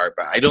depth chart,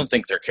 but I don't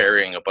think they're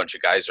carrying a bunch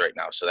of guys right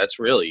now. So that's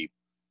really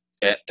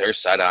it. They're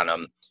set on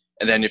them.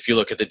 And then if you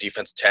look at the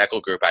defensive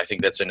tackle group, I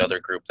think that's another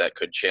group that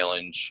could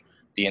challenge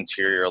the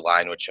interior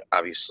line, which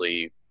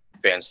obviously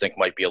fans think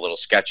might be a little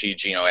sketchy.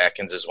 Geno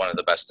Atkins is one of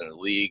the best in the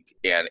league,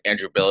 and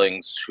Andrew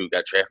Billings, who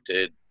got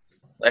drafted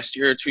last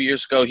year or 2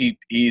 years ago,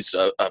 he's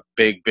a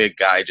big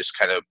guy, just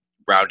kind of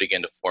rounding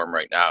into form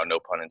right now, no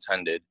pun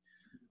intended.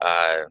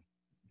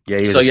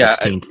 He's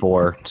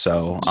 16-4.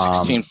 So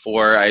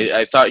 16-4.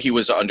 I thought he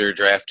was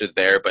underdrafted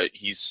there, but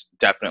he's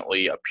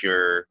definitely a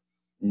pure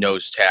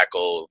nose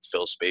tackle,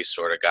 fill space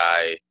sort of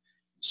guy.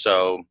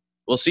 So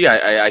we'll see.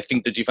 I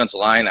think the defensive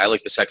line, I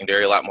like the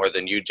secondary a lot more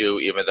than you do,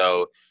 even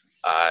though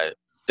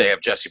they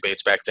have Jesse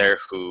Bates back there,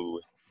 who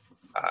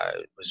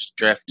was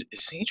drafted.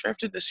 Is he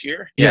drafted this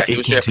year? Yeah, he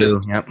was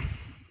drafted.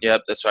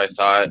 Yep, that's what I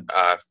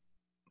thought.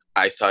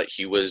 I thought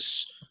he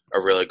was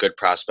a really good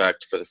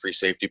prospect for the free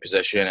safety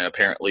position, and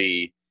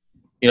apparently,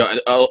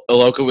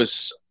 Iloka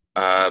was.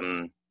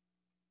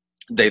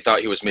 They thought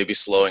he was maybe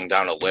slowing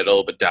down a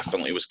little, but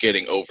definitely was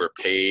getting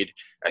overpaid.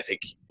 I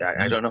think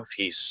I don't know if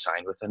he's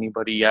signed with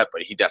anybody yet,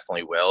 but he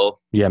definitely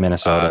will. Yeah,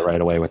 Minnesota right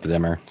away with the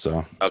Zimmer.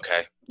 So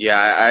okay,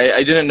 yeah,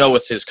 I didn't know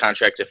with his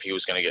contract if he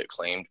was going to get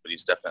claimed, but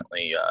he's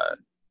definitely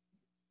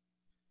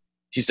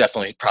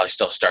probably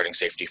still starting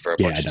safety for a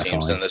bunch of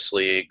teams in this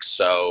league.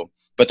 So,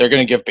 but they're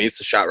going to give Bates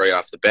a shot right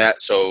off the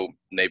bat. So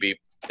maybe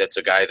that's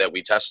a guy that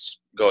we test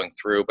going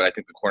through. But I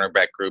think the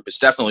cornerback group is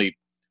definitely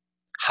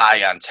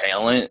high on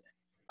talent.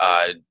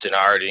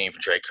 Denard and even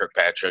Drake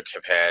Kirkpatrick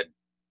have had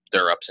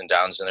their ups and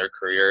downs in their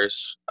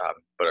careers,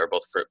 but are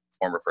both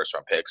former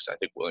first-round picks. I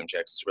think William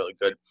Jackson's really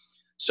good.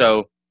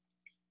 So,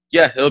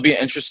 yeah, it'll be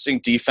an interesting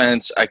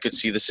defense. I could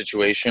see the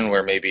situation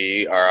where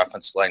maybe our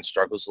offensive line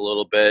struggles a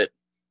little bit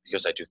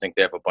because I do think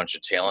they have a bunch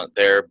of talent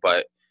there.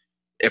 But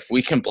if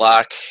we can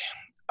block,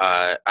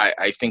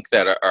 I think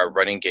that our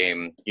running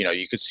game,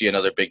 you could see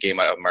another big game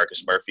out of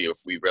Marcus Murphy if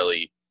we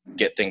really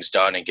get things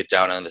done and get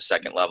down on the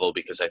second level,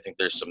 because I think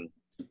there's some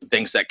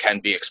things that can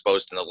be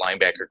exposed in the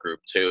linebacker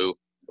group too,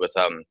 with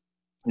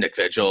Nick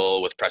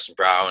Vigil, with Preston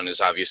Brown is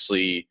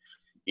obviously,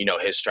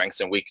 his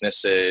strengths and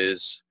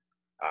weaknesses.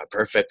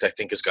 Perfect, I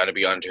think, is going to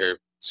be under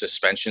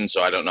suspension,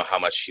 so I don't know how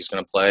much he's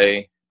going to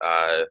play,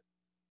 to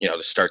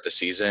start the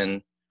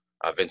season.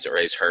 Vincent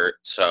Ray's hurt.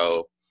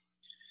 So,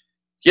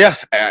 yeah,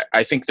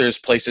 I think there's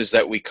places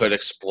that we could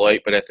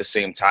exploit, but at the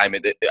same time,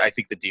 I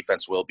think the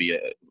defense will be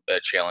a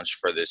challenge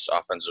for this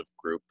offensive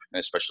group, and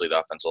especially the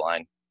offensive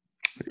line.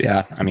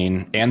 Yeah, I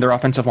mean, and their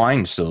offensive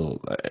line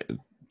still,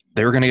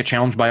 they were going to get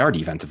challenged by our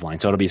defensive line,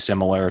 so it'll be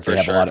similar. They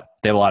have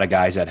a lot of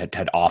guys that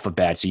had off of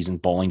bad seasons.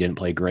 Bowling didn't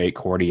play great.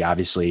 Cordy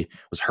obviously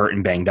was hurt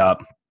and banged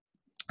up.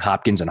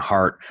 Hopkins and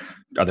Hart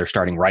are their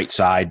starting right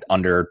side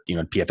under.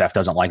 PFF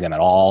doesn't like them at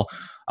all.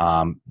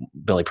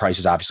 Billy Price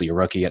is obviously a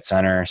rookie at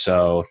center,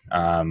 so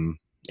they're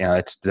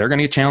going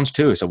to get challenged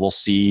too. So we'll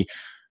see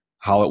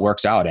how it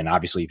works out. And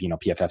obviously,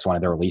 PFF's one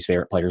of their least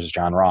favorite players is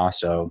John Ross,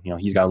 so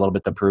he's got a little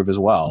bit to prove as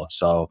well.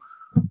 So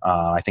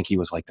I think he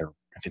was if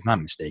I'm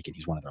not mistaken,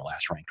 he's one of their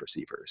last ranked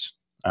receivers.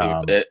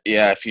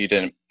 If you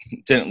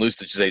didn't lose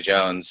to Zay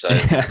Jones, I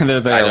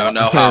don't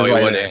know how he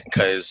wouldn't,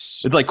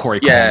 because it's like Corey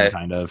Coleman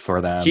kind of for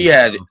them. He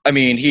had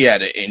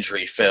an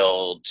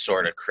injury-filled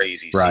sort of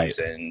crazy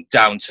season,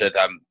 down to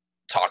them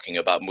talking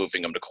about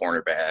moving him to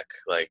cornerback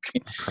like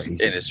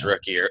Crazy, in his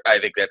rookie year. I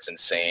think that's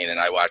insane. And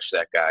I watched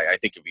that guy. I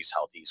think if he's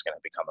healthy, he's going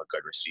to become a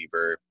good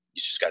receiver.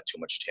 He's just got too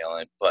much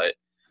talent. But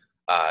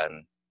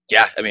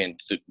yeah, I mean,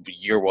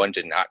 year one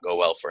did not go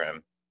well for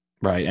him.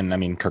 Right. And I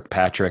mean,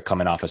 Kirkpatrick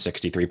coming off a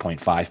 63.5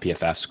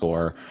 PFF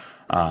score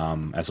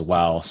as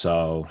well.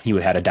 So he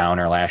had a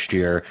downer last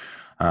year.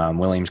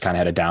 Williams kind of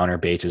had a downer.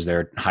 Bates is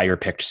their higher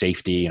picked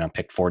safety,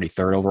 picked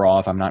 43rd overall,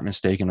 if I'm not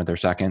mistaken, with their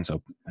second.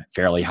 So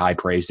fairly high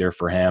praise there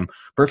for him.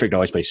 Burfict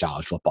always plays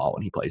solid football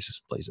when he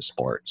plays a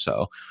sport.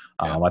 So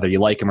whether you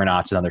like him or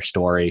not, it's another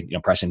story.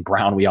 Preston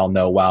Brown, we all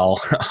know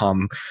well.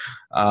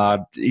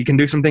 He can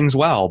do some things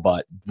well,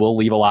 but will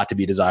leave a lot to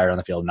be desired on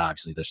the field. And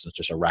obviously, there's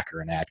just a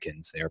wrecker in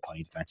Atkins. They are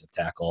playing defensive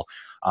tackle.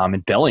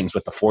 And Billings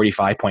with the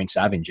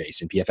 45.7,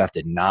 Jason. PFF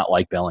did not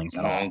like Billings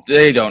at all.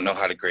 They don't know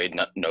how to grade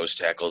nose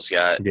tackles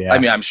yet. Yeah. I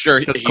mean, I'm sure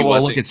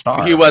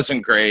he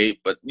wasn't great,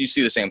 but you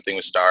see the same thing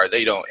with Starr.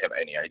 They don't have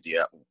any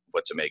idea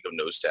what to make of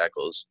nose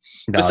tackles.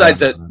 Besides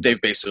that, they've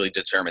basically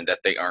determined that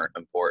they aren't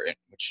important,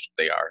 which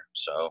they are.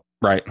 So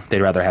right,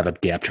 they'd rather have a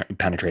gap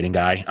penetrating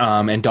guy.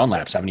 And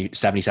Dunlap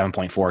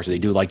 77.4. So they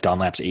do like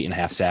Dunlap's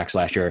 8.5 sacks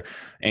last year.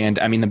 And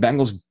I mean, the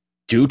Bengals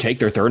do take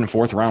their third and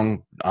fourth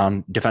round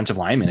defensive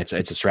linemen. It's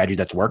a strategy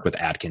that's worked with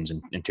Atkins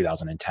in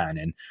 2010.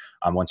 And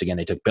once again,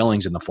 they took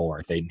Billings in the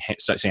fourth. They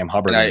hit Sam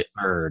Hubbard in the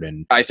third.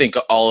 And I think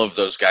all of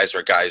those guys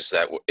are guys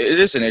that it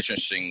is an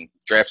interesting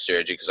draft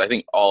strategy because I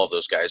think all of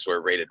those guys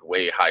were rated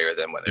way higher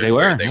than when they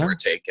were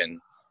taken.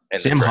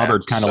 Sam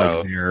Hubbard's kind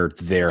of like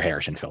their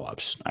Harrison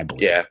Phillips, I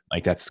believe. Yeah.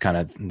 Like that's kind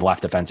of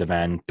left defensive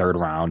end, third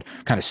round,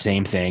 kind of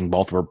same thing.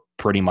 Both were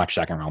pretty much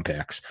second round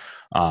picks.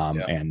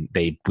 And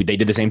they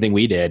did the same thing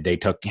we did. They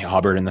took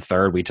Hubbard in the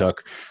third. We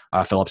took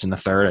Phillips in the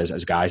third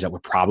as guys that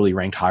were probably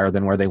ranked higher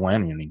than where they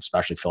went. I mean,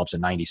 especially Phillips at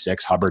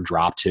 96, Hubbard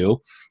dropped 2.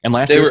 And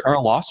last year,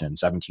 Carl Lawson,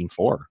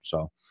 17.4.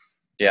 So,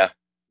 yeah.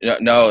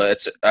 No,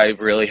 I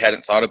really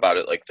hadn't thought about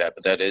it like that,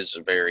 but that is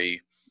a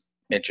very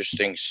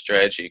interesting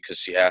strategy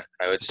because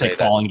I would say like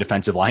falling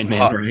defensive lineman,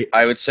 right?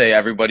 I would say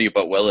everybody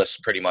but Willis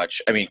pretty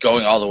much. I mean,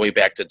 going all the way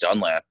back to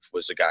Dunlap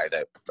was a guy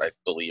that I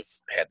believe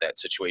had that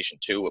situation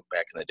too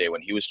back in the day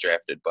when he was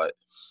drafted. But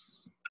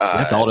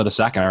fell to the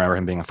second. I remember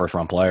him being a first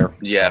round player.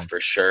 Yeah,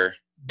 for sure.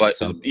 But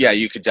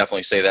you could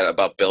definitely say that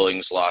about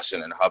Billings,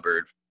 Lawson, and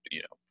Hubbard.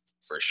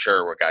 For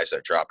sure, were guys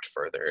that dropped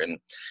further, and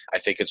I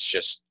think it's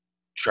just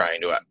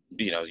trying to,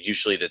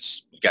 usually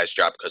that's guys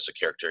drop because of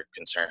character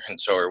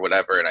concerns or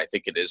whatever. And I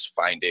think it is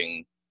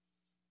finding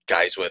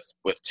guys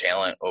with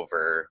talent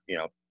over,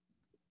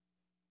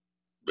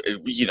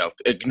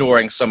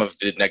 ignoring some of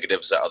the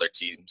negatives that other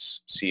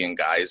teams see in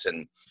guys.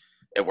 And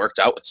it worked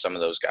out with some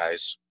of those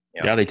guys.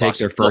 They take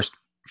their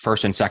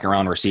first and second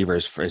round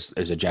receivers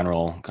as a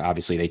general.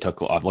 Obviously they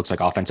took, looks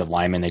like offensive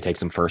linemen. They take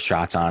some first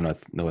shots on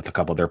with a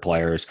couple of their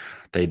players.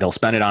 They'll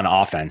spend it on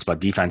offense, but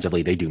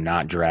defensively they do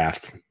not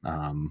draft,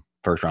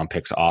 first round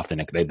picks often.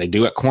 They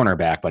do at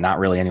cornerback, but not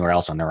really anywhere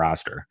else on their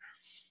roster.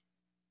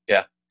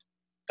 Yeah.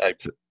 I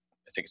think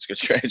it's a good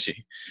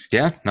strategy.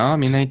 Yeah. No, I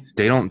mean,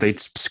 they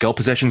skill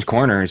positions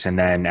corners and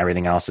then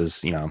everything else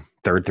is,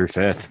 third through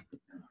fifth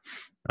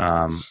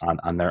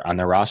on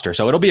their roster.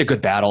 So it'll be a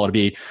good battle. It'll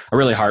be a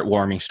really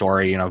heartwarming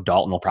story.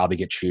 Dalton will probably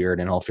get cheered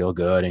and he'll feel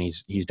good. And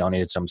he's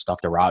donated some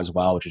stuff to Raw as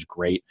well, which is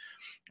great.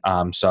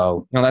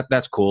 So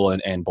that's cool.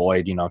 And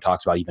Boyd,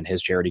 talks about even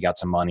his charity got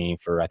some money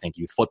for, I think,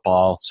 youth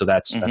football. So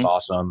that's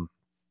awesome.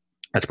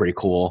 That's pretty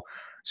cool.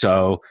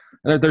 So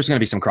there's going to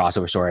be some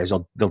crossover stories.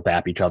 They'll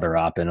dap each other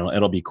up and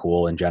it'll be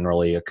cool. And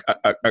generally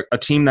a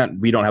team that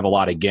we don't have a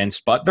lot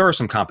against, but there are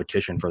some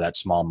competition for that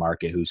small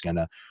market who's going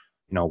to,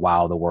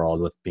 wow the world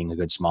with being a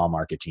good small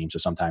market team. So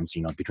sometimes,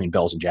 between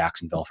Bills and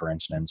Jacksonville, for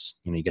instance,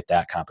 you get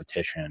that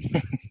competition.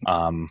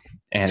 And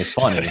it's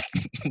funny.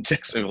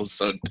 Jacksonville's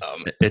so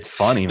dumb. It's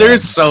funny. They're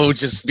so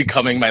just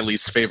becoming my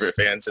least favorite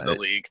fans in the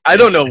league. I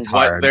don't know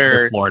what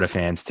they're Florida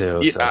fans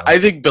too. Yeah, so. I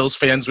think Bills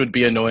fans would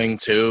be annoying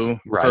too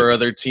for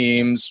other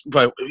teams,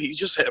 but you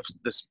just have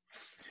this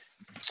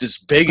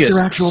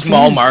biggest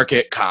small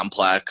market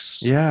complex.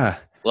 Yeah.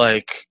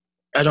 Like,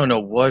 I don't know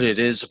what it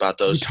is about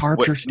those.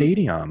 Harpster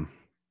Stadium.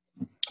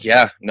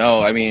 Yeah,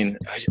 no, I mean,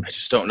 I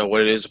just don't know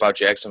what it is about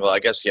Jacksonville. I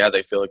guess,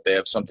 they feel like they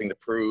have something to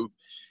prove.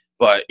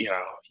 But,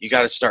 you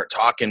got to start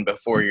talking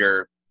before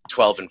you're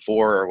 12-4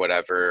 or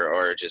whatever,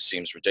 or it just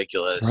seems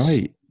ridiculous.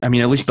 Right. I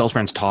mean, at least Bills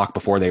fans talk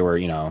before they were,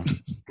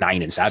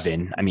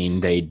 9-7. I mean,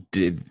 they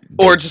did.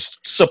 Or just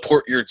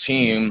support your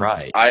team.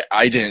 Right.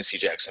 I didn't see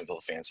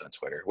Jacksonville fans on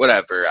Twitter.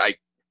 Whatever.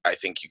 I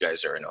think you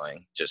guys are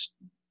annoying. Just,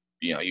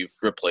 you've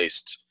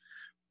replaced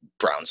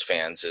Browns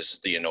fans as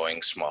the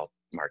annoying small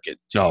market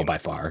team. Oh, by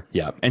far.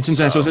 Yeah. And since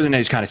then, so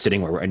Cincinnati's kind of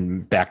sitting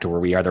and back to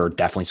where we are. There are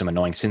definitely some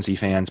annoying Cincy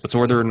fans, but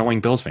so are there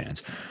annoying Bills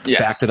fans. Yeah.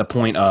 Back to the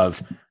point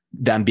of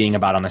them being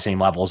about on the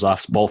same level as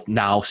us, both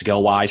now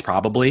skill-wise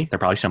probably. They're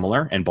probably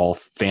similar, and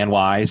both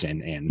fan-wise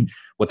and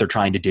what they're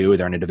trying to do.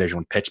 They're in a division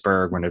with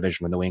Pittsburgh. We're in a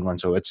division with New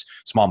England, so it's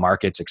small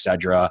markets,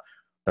 etc.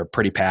 They're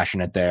pretty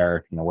passionate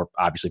there. We're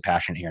obviously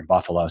passionate here in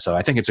Buffalo. So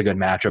I think it's a good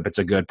matchup. It's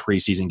a good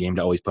preseason game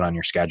to always put on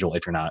your schedule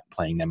if you're not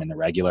playing them in the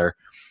regular.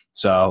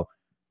 So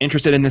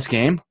interested in this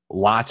game.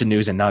 Lots of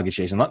news and nuggets,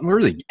 Jason. We're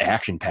really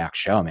action-packed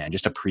show, man.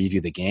 Just to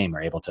preview the game,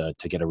 we're able to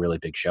get a really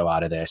big show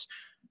out of this.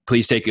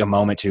 Please take a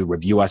moment to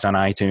review us on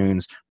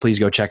iTunes. Please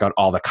go check out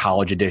all the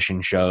college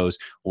edition shows.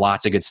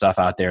 Lots of good stuff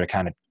out there to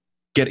kind of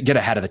get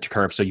ahead of the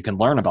curve so you can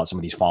learn about some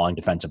of these falling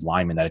defensive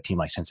linemen that a team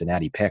like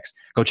Cincinnati picks.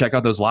 Go check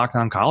out those Locked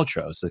On College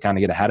shows to kind of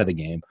get ahead of the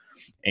game.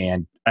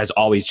 And as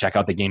always, check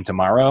out the game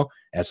tomorrow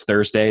as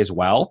Thursday as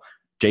well.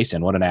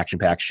 Jason, what an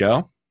action-packed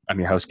show. I'm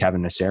your host,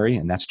 Kevin Nasseri,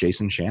 and that's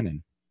Jason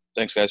Shannon.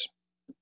 Thanks, guys.